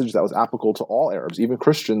preaching a message that was applicable to all Arabs, even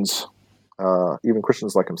Christians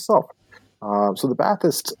like himself. So the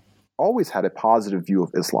Baathists always had a positive view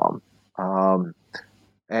of Islam.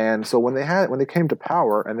 And so when they came to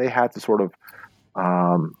power and they had to sort of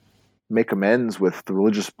make amends with the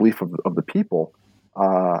religious belief of the people,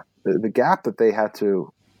 the gap that they had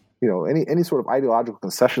to, any sort of ideological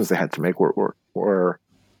concessions they had to make were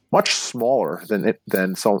much smaller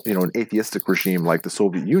than some, an atheistic regime like the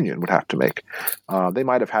Soviet Union would have to make. They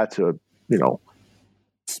might have had to,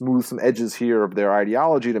 smooth some edges here of their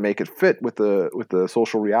ideology to make it fit with the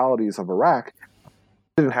social realities of Iraq.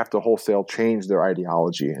 They didn't have to wholesale change their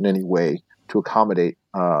ideology in any way to accommodate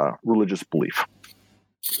religious belief.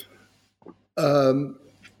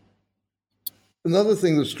 Another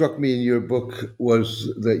thing that struck me in your book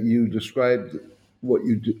was that you described what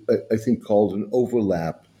you, I think, called an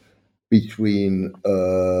overlap between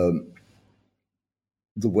the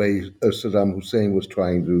way Saddam Hussein was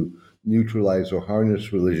trying to neutralize or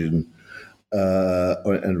harness religion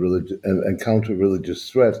and counter religious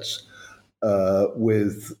threats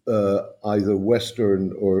with either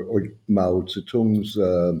Western or Mao Zedong's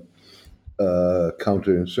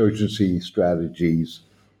counterinsurgency strategies.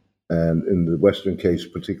 And in the Western case,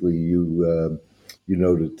 particularly, you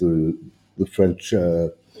noted the French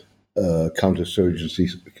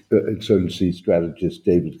counterinsurgency strategist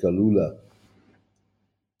David Galula.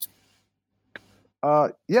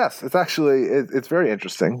 Yes, it's actually it's very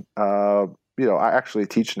interesting. I actually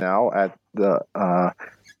teach now at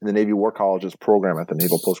in the Navy War College's program at the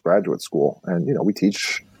Naval Postgraduate School, and we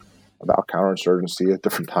teach about counterinsurgency at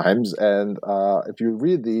different times. And if you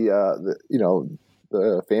read the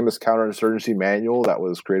famous counterinsurgency manual that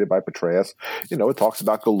was created by Petraeus, it talks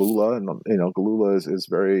about Galula, and Galula is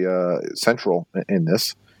very central in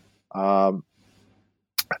this.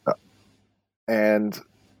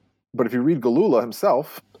 But if you read Galula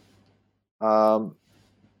himself,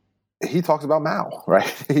 he talks about Mao, right?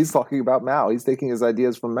 He's talking about Mao. He's taking his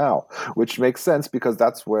ideas from Mao, which makes sense because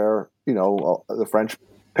that's where the French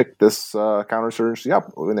picked this counterinsurgency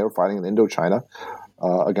up when they were fighting in Indochina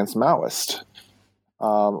against Maoists.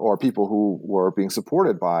 Or people who were being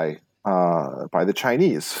supported by the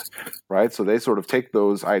Chinese, right? So they sort of take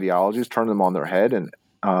those ideologies, turn them on their head, and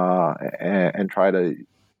try to,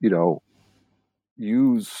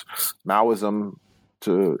 use Maoism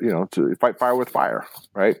to fight fire with fire,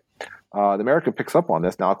 right? The American picks up on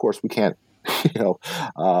this. Now, of course, we can't, an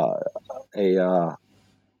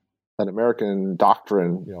American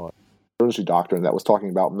doctrine, doctrine that was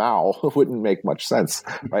talking about Mao wouldn't make much sense,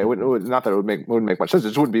 right? Not that it wouldn't make much sense. It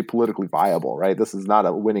just wouldn't be politically viable, right? This is not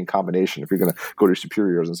a winning combination if you're going to go to your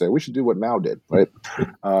superiors and say, we should do what Mao did, right?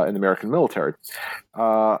 In the American military.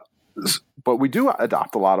 But we do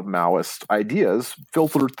adopt a lot of Maoist ideas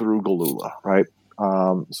filtered through Galula, right?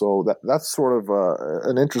 So that's sort of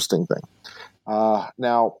an interesting thing.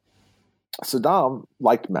 Now, Saddam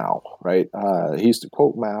liked Mao, right? He used to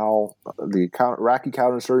quote Mao. The Iraqi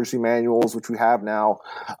counterinsurgency manuals, which we have now,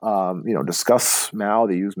 discuss Mao.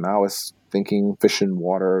 They use Maoist thinking. Fish in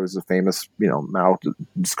water is a famous, Mao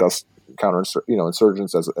discussed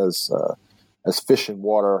insurgents as fish in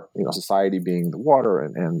water. Society being the water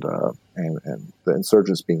and the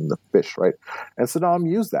insurgents being the fish, right? And Saddam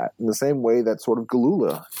used that in the same way that sort of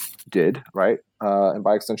Galula did, right? And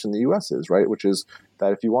by extension, the U.S. is, right? Which is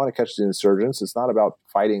that if you want to catch the insurgents, it's not about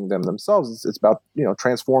fighting them themselves. It's about,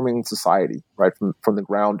 transforming society, right? From the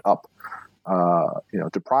ground up,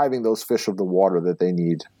 depriving those fish of the water that they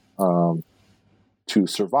need to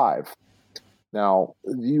survive. Now,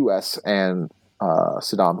 the U.S. and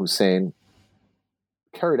Saddam Hussein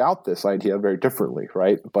carried out this idea very differently,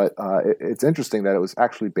 right? But it's interesting that it was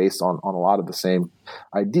actually based on a lot of the same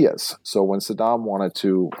ideas. So when Saddam wanted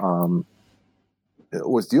to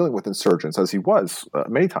was dealing with insurgents, as he was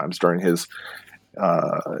many times during his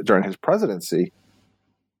presidency,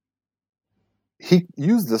 he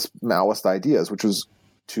used this Maoist ideas, which was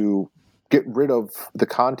to get rid of the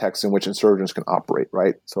context in which insurgents can operate,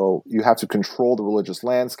 right? So you have to control the religious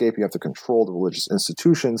landscape, you have to control the religious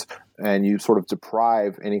institutions, and you sort of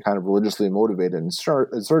deprive any kind of religiously motivated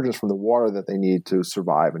insurgents from the water that they need to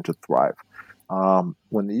survive and to thrive.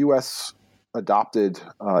 When the U.S. adopted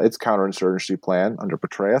its counterinsurgency plan under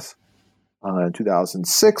Petraeus in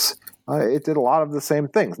 2006, it did a lot of the same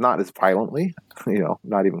things, not as violently,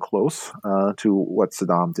 not even close to what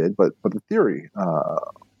Saddam did, but the theory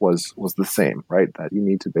was the same, right? That you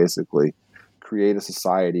need to basically create a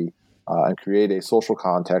society and create a social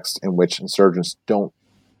context in which insurgents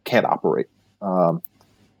can't operate.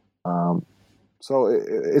 So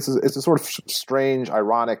it's a sort of strange,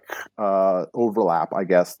 ironic overlap, I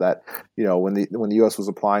guess, that when the U.S. was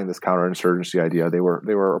applying this counterinsurgency idea, they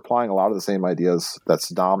were applying a lot of the same ideas that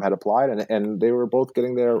Saddam had applied, and they were both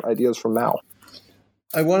getting their ideas from Mao.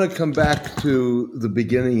 I want to come back to the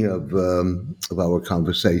beginning of our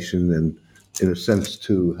conversation and, in a sense,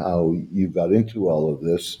 to how you got into all of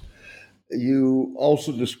this. You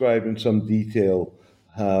also describe in some detail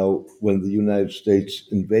how, when the United States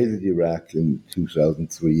invaded Iraq in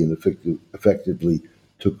 2003 and effectively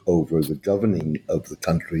took over the governing of the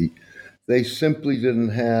country, they simply didn't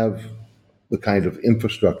have the kind of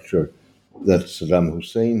infrastructure that Saddam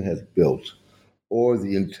Hussein had built or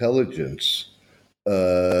the intelligence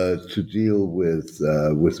to deal with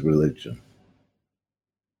religion.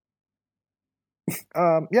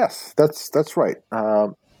 Yes, that's right. I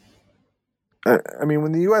mean,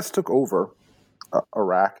 when the U.S. took over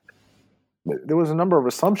Iraq, there was a number of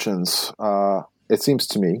assumptions. It seems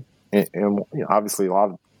to me, and obviously a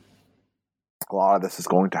lot of this is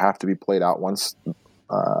going to have to be played out once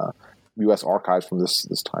U.S. archives from this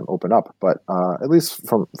time open up. But at least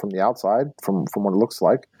from the outside, from what it looks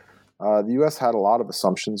like, the U.S. had a lot of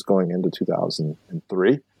assumptions going into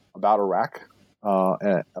 2003 about Iraq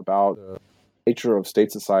and about the nature of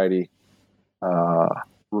state-society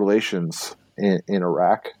relations in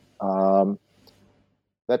Iraq.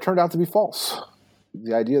 That turned out to be false.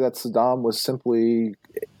 The idea that Saddam was simply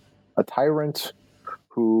a tyrant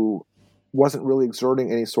who wasn't really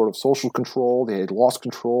exerting any sort of social control, they had lost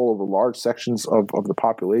control over large sections of the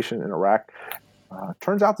population in Iraq,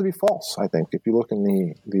 turns out to be false, I think. If you look in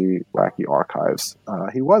the Iraqi archives,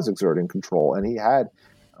 he was exerting control, and he had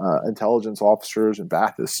intelligence officers and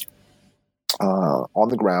Baathists on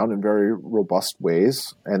the ground in very robust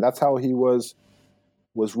ways, and that's how he was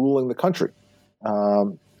ruling the country.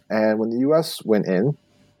 And when the U.S. went in,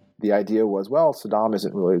 the idea was, well, Saddam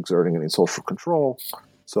isn't really exerting any social control,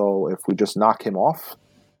 so if we just knock him off,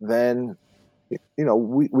 then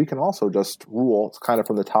we can also just rule kind of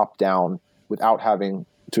from the top down without having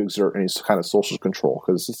to exert any kind of social control,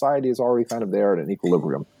 because society is already kind of there at an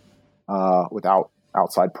equilibrium without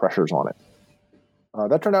outside pressures on it.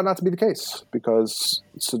 That turned out not to be the case, because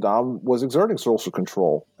Saddam was exerting social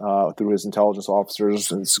control through his intelligence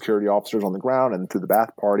officers and security officers on the ground and through the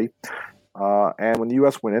Ba'ath Party. And when the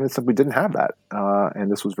U.S. went in, it simply didn't have that. And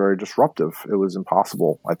this was very disruptive. It was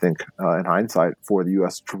impossible, I think, in hindsight, for the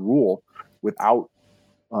U.S. to rule without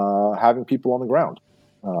having people on the ground.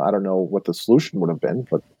 I don't know what the solution would have been,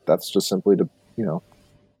 but that's just simply to,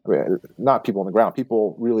 not people on the ground,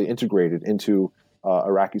 people really integrated into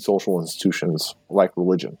Iraqi social institutions like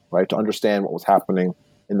religion, right, to understand what was happening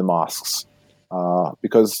in the mosques.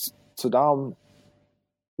 Because Saddam,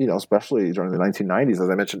 especially during the 1990s, as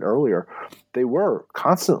I mentioned earlier, they were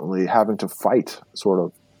constantly having to fight sort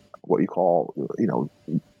of what you call,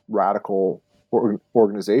 radical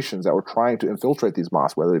organizations that were trying to infiltrate these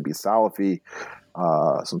mosques, whether it be Salafi,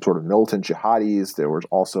 some sort of militant jihadis. There was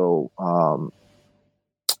also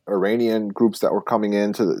Iranian groups that were coming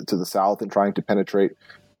to the south and trying to penetrate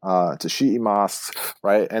to Shi'i mosques,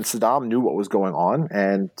 right? And Saddam knew what was going on,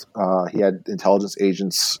 and he had intelligence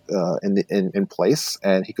agents in place,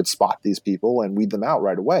 and he could spot these people and weed them out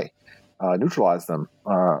right away, neutralize them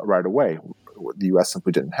right away. The U.S.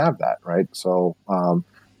 simply didn't have that, right? So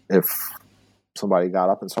if somebody got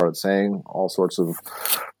up and started saying all sorts of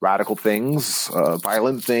radical things,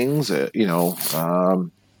 violent things, the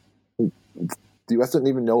U.S. didn't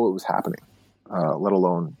even know it was happening, let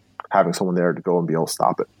alone having someone there to go and be able to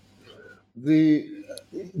stop it.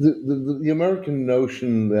 The American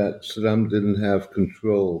notion that Saddam didn't have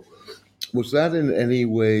control, was that in any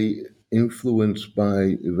way influenced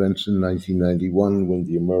by events in 1991 when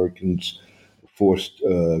the Americans forced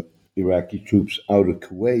Iraqi troops out of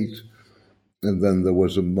Kuwait. And then there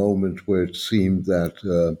was a moment where it seemed that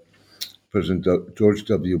President George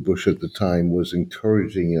W. Bush at the time was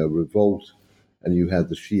encouraging a revolt, and you had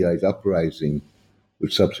the Shiite uprising,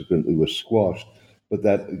 which subsequently was squashed. But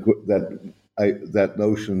that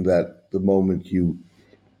notion that the moment you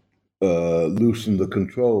loosen the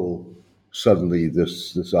control, suddenly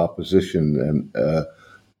this opposition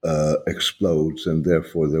explodes, and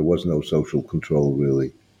therefore there was no social control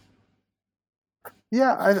really.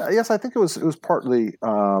 Yeah, yes, I think it was partly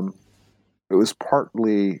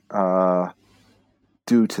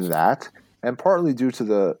due to that, and partly due to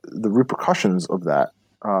the repercussions of that,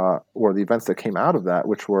 or the events that came out of that,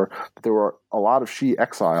 which were that there were a lot of Shia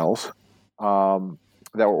exiles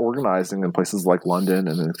that were organizing in places like London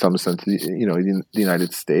and in some sense, the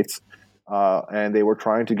United States, and they were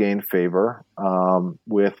trying to gain favor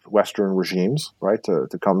with Western regimes, right, to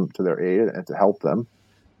come to their aid and to help them.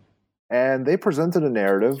 And they presented a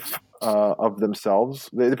narrative of themselves.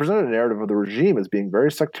 They presented a narrative of the regime as being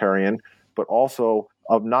very sectarian, but also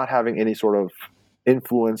of not having any sort of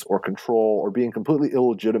influence or control, or being completely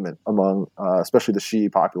illegitimate among, especially the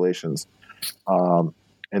Shia populations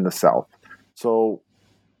in the South. So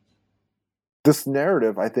this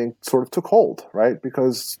narrative, I think, sort of took hold, right?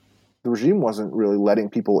 Because the regime wasn't really letting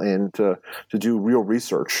people in to do real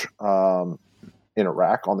research in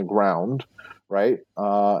Iraq on the ground, right?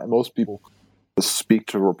 And most people speak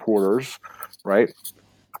to reporters, right,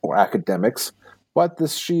 or academics. But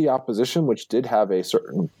this Shia opposition, which did have a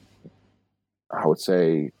certain, I would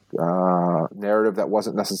say, narrative that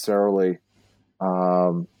wasn't necessarily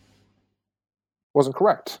wasn't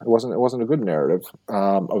correct. It wasn't a good narrative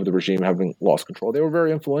of the regime having lost control. They were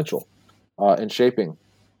very influential in shaping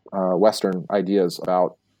Western ideas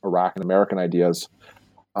about Iraq and American ideas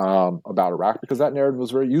about Iraq, because that narrative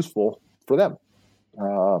was very useful for them.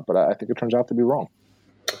 But I think it turns out to be wrong.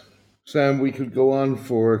 Sam, we could go on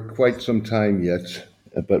for quite some time yet,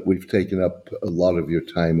 but we've taken up a lot of your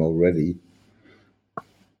time already.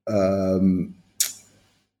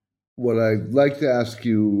 What I'd like to ask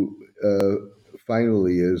you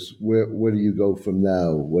finally is, where do you go from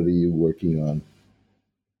now? What are you working on?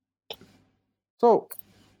 So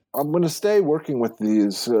I'm going to stay working with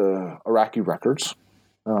these Iraqi records.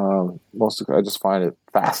 Mostly, I just find it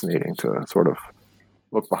fascinating to sort of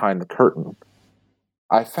look behind the curtain.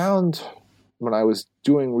 I found, when I was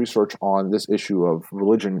doing research on this issue of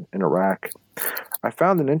religion in Iraq, I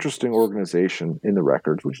found an interesting organization in the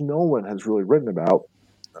records, which no one has really written about,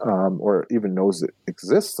 or even knows it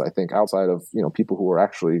exists, I think, outside of people who are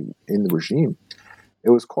actually in the regime. It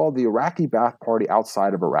was called the Iraqi Ba'ath Party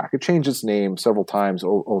outside of Iraq. It changed its name several times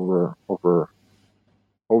over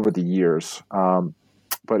the years,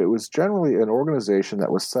 but it was generally an organization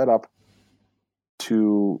that was set up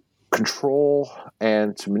to control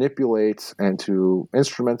and to manipulate and to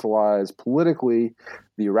instrumentalize politically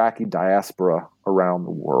the Iraqi diaspora around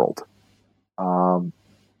the world.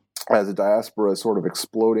 As the diaspora is sort of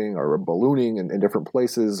exploding or ballooning in different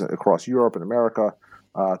places across Europe and America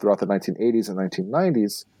throughout the 1980s and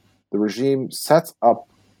 1990s, the regime sets up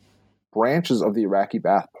branches of the Iraqi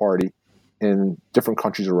Ba'ath Party in different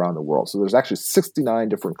countries around the world. So there's actually 69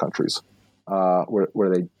 different countries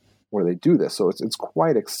where they do this. So it's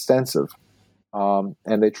quite extensive.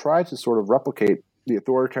 And they try to sort of replicate the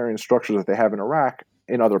authoritarian structures that they have in Iraq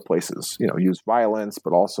in other places. Use violence,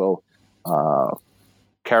 but also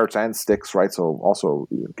carrots and sticks, right? So also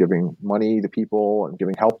giving money to people and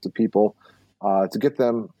giving help to people to get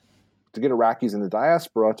Iraqis in the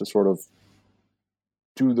diaspora to sort of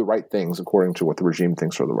do the right things according to what the regime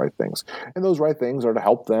thinks are the right things. And those right things are to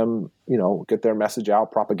help them, get their message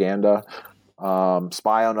out, propaganda,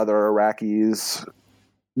 spy on other Iraqis,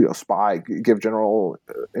 give general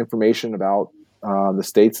information about the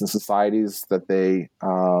states and societies that they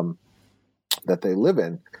live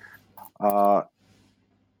in.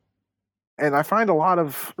 And I find a lot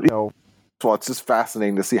of, well, it's just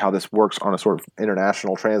fascinating to see how this works on a sort of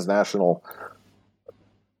international, transnational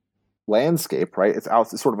landscape, right? It's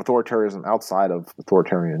sort of authoritarianism outside of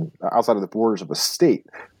the borders of a state,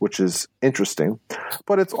 which is interesting.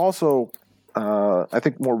 But it's also, I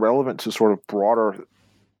think, more relevant to sort of broader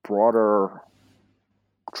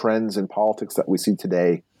trends in politics that we see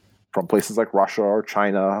today from places like Russia or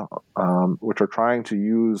China, which are trying to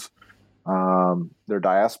use their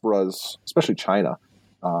diasporas, especially China,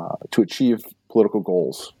 to achieve political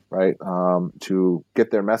goals, right? To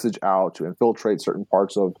get their message out, to infiltrate certain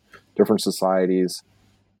parts of different societies.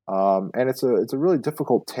 And it's a really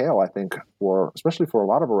difficult tale, I think, especially for a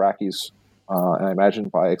lot of Iraqis, and I imagine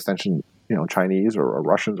by extension, Chinese or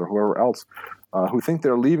Russians or whoever else, who think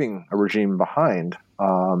they're leaving a regime behind,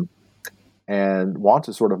 and want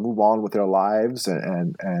to sort of move on with their lives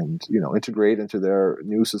and integrate into their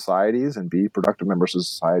new societies and be productive members of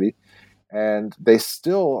society, and they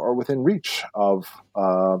still are within reach of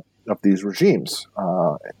these regimes,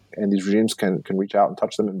 and these regimes can reach out and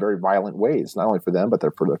touch them in very violent ways, not only for them but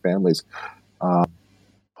for their families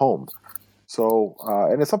home. So,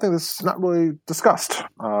 and it's something that's not really discussed,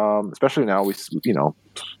 especially now.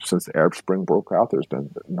 Since the Arab Spring broke out, there's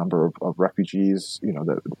been a number of refugees,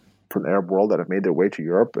 from the Arab world that have made their way to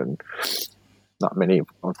Europe, and not many,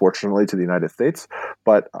 unfortunately, to the United States,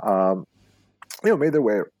 but made their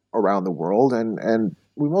way around the world, and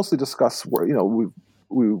we mostly discuss where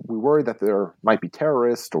we worry that there might be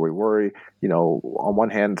terrorists, or we worry, on one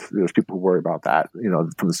hand, there's people who worry about that,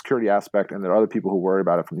 from the security aspect, and there are other people who worry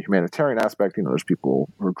about it from the humanitarian aspect. There's people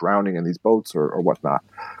who are drowning in these boats or whatnot.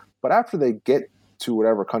 But after they get to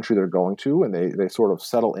whatever country they're going to and they sort of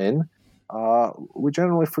settle in, we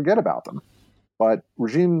generally forget about them. But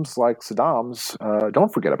regimes like Saddam's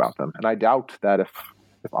don't forget about them. And I doubt that if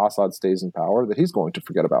Assad stays in power, that he's going to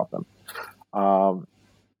forget about them.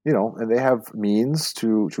 And they have means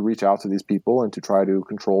to reach out to these people and to try to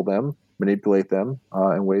control them, manipulate them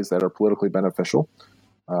in ways that are politically beneficial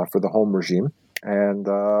for the home regime. And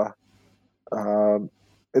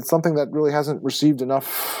it's something that really hasn't received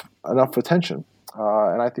enough attention.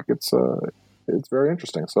 And I think it's very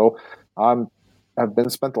interesting. So I've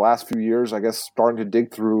spent the last few years, I guess, starting to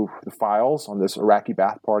dig through the files on this Iraqi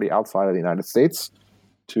Ba'ath Party outside of the United States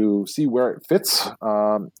to see where it fits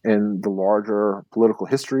in the larger political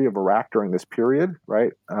history of Iraq during this period,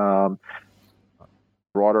 right?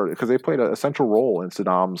 Broader, because they played a central role in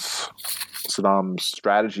Saddam's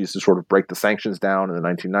strategies to sort of break the sanctions down in the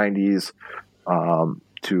 1990s,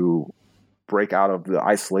 to break out of the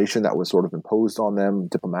isolation that was sort of imposed on them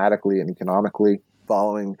diplomatically and economically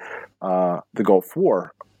following the Gulf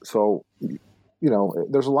War. So,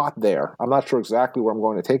 there's a lot there. I'm not sure exactly where I'm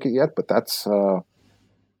going to take it yet, but that's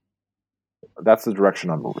the direction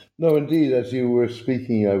I'm moving. No, indeed. As you were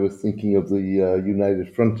speaking, I was thinking of the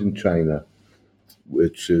United Front in China,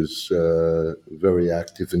 which is very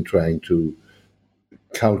active in trying to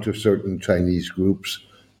counter certain Chinese groups,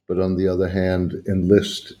 but on the other hand,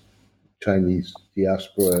 enlist Chinese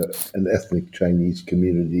diaspora and ethnic Chinese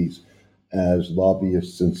communities as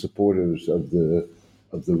lobbyists and supporters of the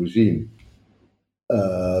regime.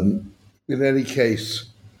 In any case,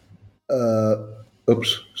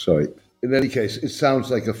 it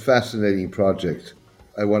sounds like a fascinating project.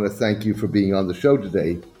 I want to thank you for being on the show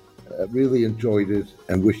today. I really enjoyed it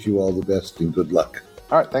and wish you all the best and good luck.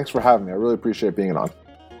 All right, thanks for having me. I really appreciate being on.